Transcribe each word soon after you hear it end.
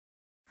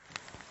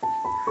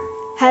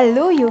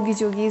Hello, Yogi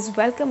Jogis.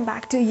 Welcome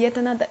back to yet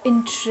another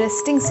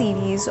interesting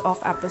series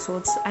of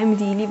episodes. I'm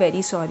really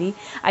very sorry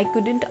I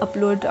couldn't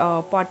upload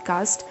a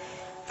podcast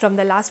from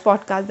the last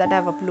podcast that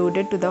I've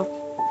uploaded to the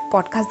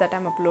podcast that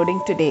I'm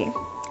uploading today.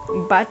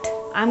 But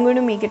I'm going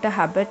to make it a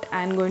habit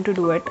and going to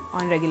do it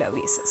on regular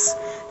basis.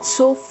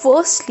 So,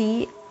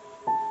 firstly,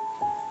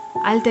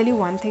 I'll tell you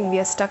one thing, we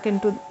are stuck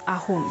into our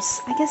homes.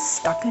 I guess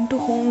stuck into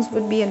homes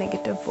would be a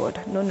negative word.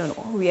 No.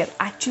 We are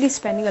actually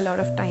spending a lot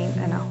of time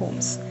in our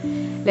homes.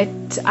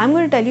 I'm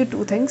going to tell you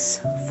two things.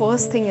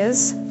 First thing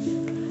is,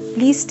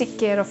 please take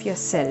care of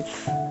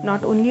yourself.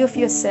 Not only of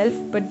yourself,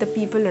 but the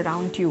people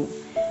around you.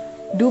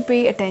 Do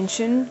pay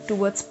attention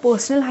towards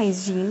personal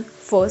hygiene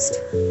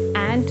first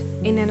and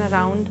in and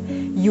around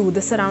you.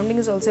 The surrounding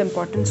is also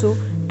important, so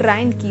try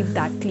and keep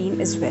that clean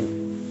as well.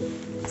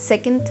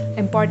 Second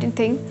important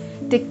thing,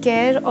 take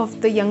care of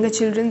the younger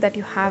children that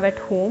you have at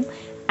home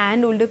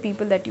and older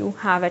people that you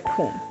have at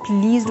home.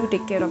 Please do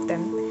take care of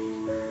them.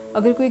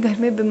 अगर कोई घर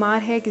में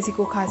बीमार है, किसी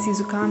को खांसी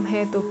जुकाम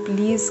है, तो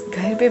प्लीज़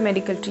घर पे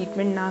मेडिकल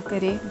ट्रीटमेंट ना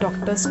करें,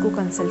 डॉक्टर्स को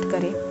कंसल्ट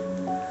करें.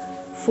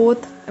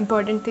 फोर्थ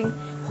इम्पॉर्टेंट थिंग,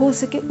 हो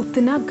सके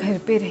उतना घर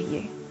पे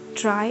रहिए.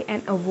 Try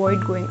and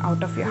avoid going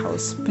out of your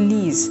house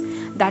please.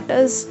 That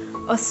is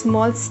a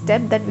small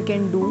step that we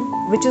can do,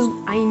 which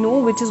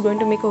is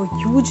going to make a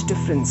huge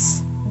difference,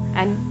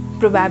 and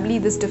probably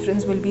this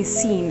difference will be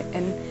seen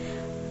in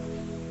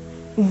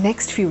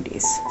next few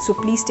days. So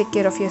please take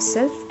care of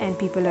yourself and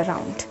people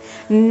around.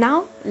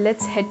 Now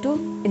let's head to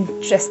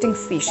interesting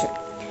facial.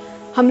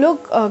 हम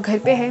लोग घर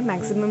पे है,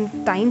 maximum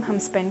time हम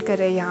spend कर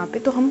रहे हैं यहाँ पे,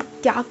 तो हम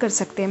क्या कर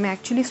सकते हैं. मैं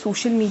एक्चुअली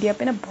सोशल मीडिया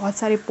पे ना बहुत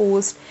सारे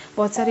पोस्ट,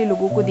 बहुत सारे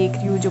लोगों को देख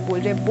रही हूँ जो बोल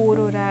रहे हैं बोर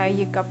हो रहा है,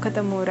 ये कब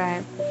ख़त्म हो रहा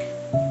है,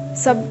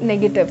 सब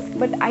negative.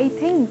 But I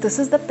think this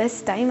is the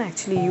best time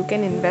actually. You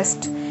can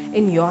invest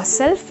in your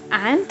self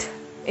and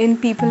in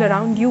people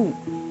around you.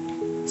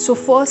 So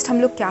first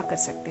हम लोग क्या कर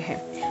सकते हैं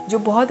जो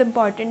बहुत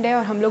इंपॉर्टेंट है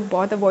और हम लोग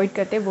बहुत अवॉइड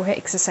करते हैं, वो है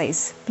exercise.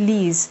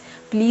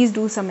 Please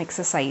do some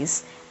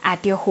exercise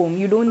at your home.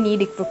 You don't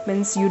need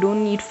equipments, you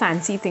don't need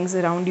fancy things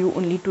around you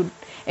only to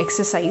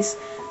exercise.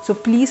 So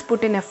please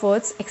put in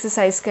efforts,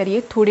 exercise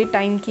करिए. थोड़े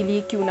टाइम के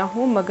लिए क्यों ना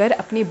हो, मगर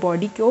अपने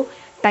बॉडी को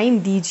टाइम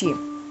दीजिए.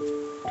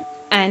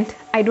 And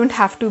I don't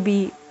have to be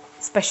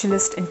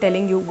specialist in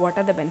telling you what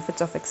are the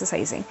benefits of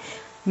exercising.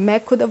 मैं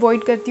खुद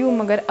अवॉइड करती हूँ,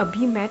 मगर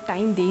अभी मैं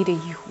टाइम दे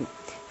रही हूँ.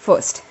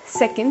 First.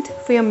 Second,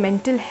 for your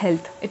mental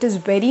health, it is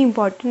very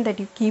important that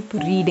you keep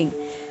reading.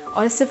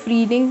 और सिर्फ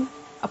रीडिंग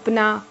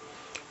अपना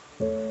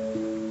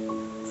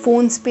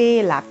फ़ोन्स पे,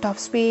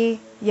 लैपटॉप्स पे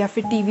या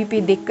फिर टीवी पे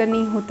देख कर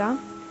नहीं होता.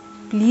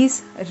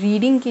 प्लीज़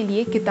रीडिंग के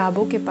लिए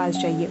किताबों के पास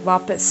जाइए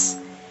वापस.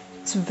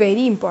 It's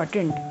very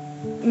important.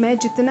 मैं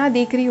जितना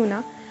देख रही हूँ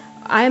ना,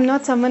 I'm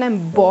not someone, I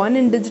am born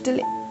in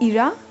digital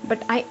era,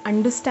 but I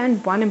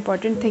understand one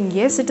important thing.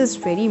 Yes, it is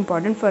very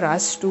important for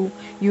us to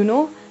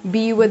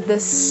be with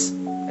this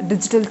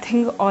digital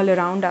thing all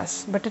around us,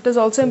 but it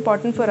is also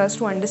important for us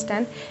to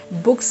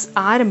understand books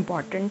are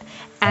important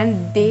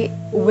and they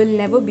will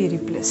never be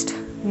replaced,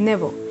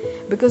 never.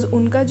 Because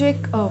उनका जो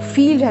एक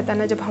feel रहता है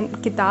ना, जब हम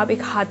किताब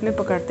एक हाथ में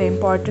पकड़ते हैं,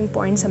 इंपॉर्टेंट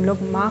पॉइंट्स हम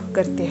लोग मार्क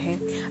करते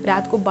हैं,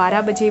 रात को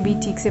 12 बजे भी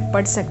ठीक से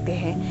पढ़ सकते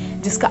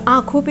हैं, जिसका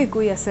आँखों पे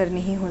कोई असर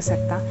नहीं हो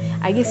सकता.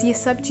 आई गेस ये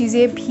सब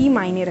चीज़ें भी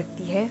मायने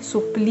रखती है. So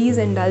please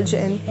indulge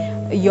in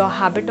your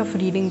habit of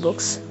reading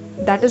books.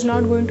 That is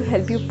not going to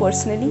help you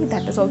personally,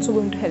 that is also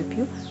going to help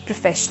you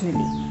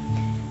professionally.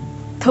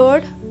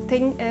 Third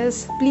thing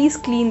is please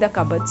clean the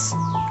cupboards.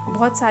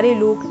 बहुत सारे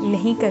लोग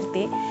नहीं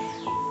करते,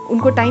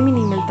 उनको time ही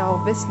नहीं मिलता.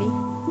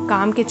 Obviously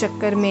काम के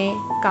चक्कर में,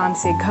 काम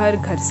से घर,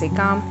 घर से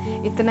काम,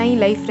 इतना ही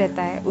लाइफ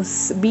रहता है.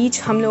 उस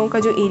बीच हम लोगों का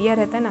जो एरिया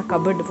रहता है ना,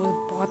 कबर्ड, वो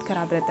बहुत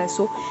ख़राब रहता है.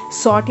 सो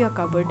sort your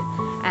cupboard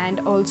and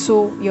also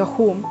your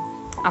home.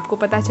 आपको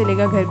पता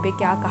चलेगा घर पे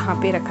क्या कहाँ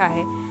पे रखा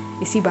है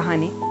इसी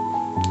बहाने,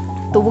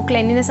 तो वो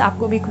क्लीनलीनेस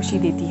आपको भी खुशी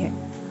देती है.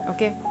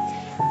 Okay.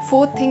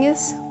 Fourth thing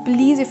is,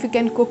 please if you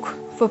can cook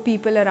for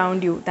people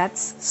around you,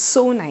 that's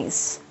so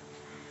nice.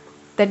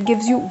 That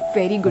gives you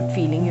very good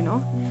feeling,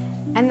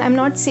 and I'm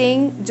not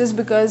saying just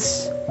because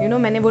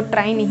मैंने वो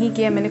ट्राई नहीं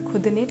किया, मैंने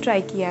खुद ने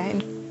ट्राई किया है.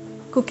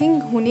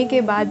 कुकिंग होने के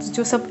बाद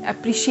जो सब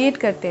अप्रिशिएट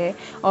करते हैं,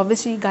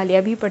 ऑब्वियसली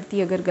गालियाँ भी पड़ती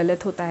है अगर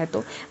गलत होता है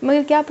तो,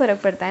 मगर क्या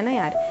फ़र्क पड़ता है ना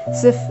यार.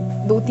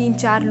 सिर्फ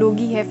 2-3-4 लोग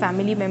ही है,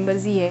 फैमिली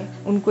मेम्बर्स ही है,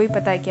 उनको ही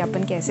पता है कि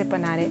अपन कैसे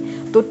बना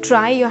रहे. तो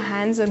try your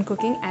hands on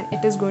cooking and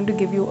it is going to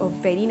give you a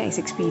very nice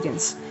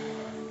experience.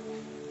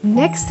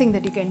 Next thing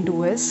that you can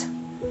do is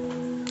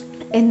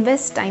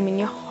invest time in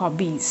your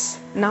hobbies.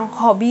 Now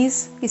hobbies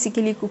किसी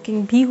के लिए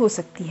कुकिंग भी हो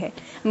सकती है,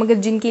 मगर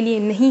जिनके लिए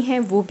नहीं है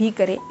वो भी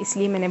करे,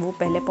 इसलिए मैंने वो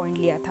पहले पॉइंट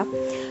लिया था.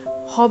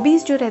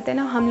 हॉबीज़ जो रहते हैं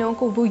ना, हम लोगों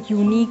को वो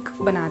यूनिक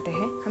बनाते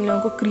हैं, हम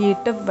लोगों को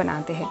क्रिएटिव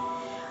बनाते हैं.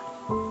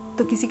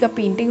 तो किसी का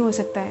पेंटिंग हो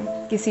सकता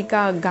है, किसी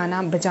का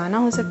गाना बजाना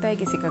हो सकता है,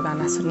 किसी का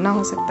गाना सुनना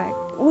हो सकता है,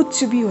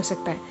 कुछ भी हो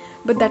सकता है.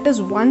 But that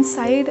is one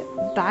side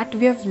that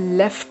we have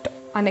left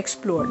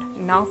unexplored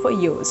now for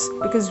years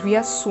because we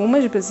are so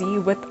much busy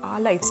with our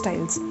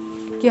lifestyles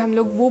कि हम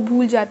लोग वो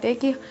भूल जाते हैं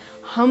कि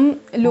हम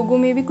लोगों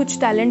में भी कुछ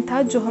टैलेंट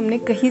था जो हमने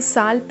कई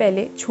साल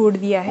पहले छोड़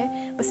दिया है,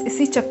 बस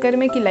इसी चक्कर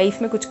में कि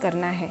लाइफ में कुछ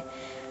करना है.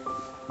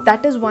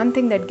 That is one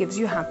thing that gives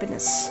you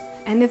happiness.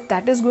 And if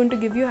that is going to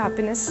give you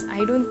happiness,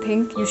 I don't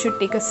think you should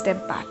take a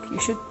step back. You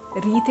should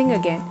rethink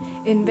again.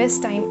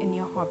 Invest time in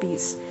your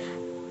hobbies.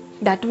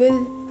 That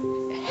will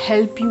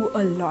help you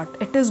a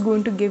lot. It is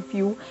going to give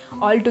you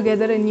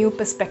altogether a new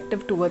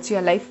perspective towards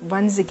your life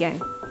once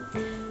again.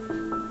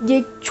 ये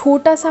एक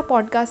छोटा सा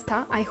podcast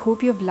था. I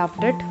hope you have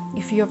loved it.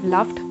 If you have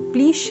loved,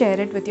 please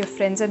share it with your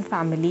friends and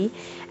family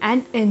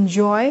and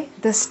enjoy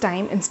this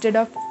time instead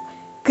of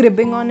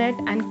cribbing on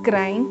it and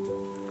crying.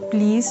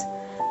 Please,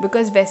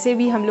 because वैसे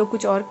भी हम लोग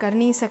कुछ और कर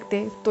नहीं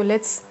सकते, तो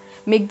let's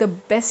make the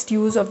best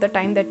use of the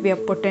time that we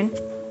have put in.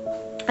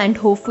 And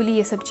hopefully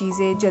ये सब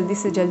चीज़ें जल्दी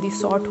से जल्दी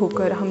सॉर्ट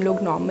होकर हम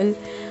लोग नॉर्मल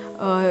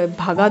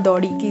भागा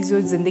दौड़ी की जो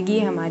ज़िंदगी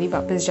है हमारी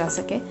वापस जा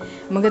सके.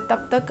 मगर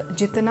तब तक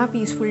जितना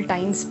पीसफुल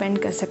टाइम स्पेंड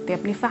कर सकते हैं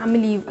अपनी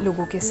फैमिली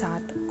लोगों के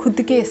साथ,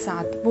 खुद के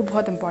साथ, वो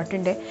बहुत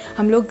इम्पॉर्टेंट है.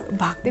 हम लोग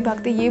भागते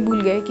भागते ये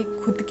भूल गए कि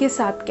खुद के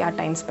साथ क्या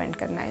टाइम स्पेंड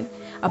करना है,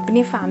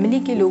 अपनी फैमिली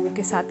के लोगों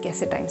के साथ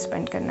कैसे टाइम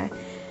स्पेंड करना है.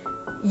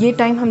 ये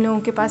टाइम हम लोगों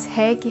के पास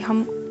है कि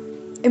हम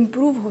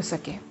इम्प्रूव हो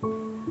सके,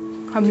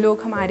 हम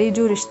लोग हमारे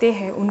जो रिश्ते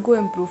हैं उनको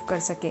इम्प्रूव कर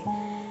सके.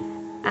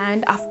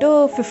 And after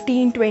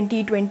 15, 20,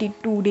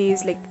 22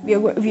 days, like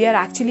we are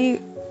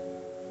actually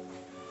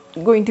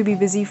going to be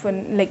busy for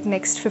like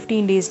next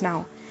 15 days now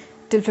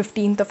till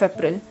 15th of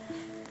April.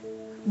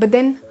 But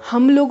then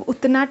हम लोग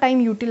उतना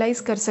टाइम यूटिलाइज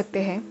कर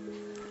सकते हैं.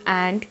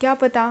 And क्या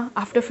पता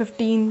after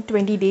 15,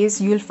 20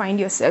 days you will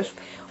find yourself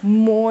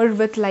more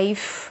with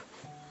life,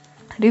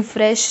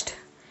 refreshed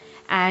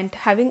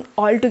and having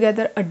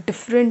altogether a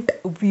different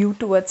view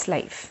towards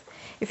life.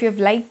 If you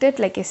have liked it,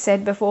 like I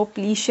said before,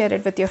 please share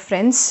it with your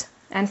friends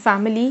and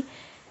family.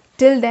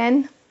 Till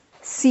then,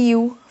 see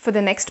you for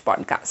the next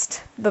podcast.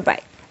 Bye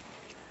bye.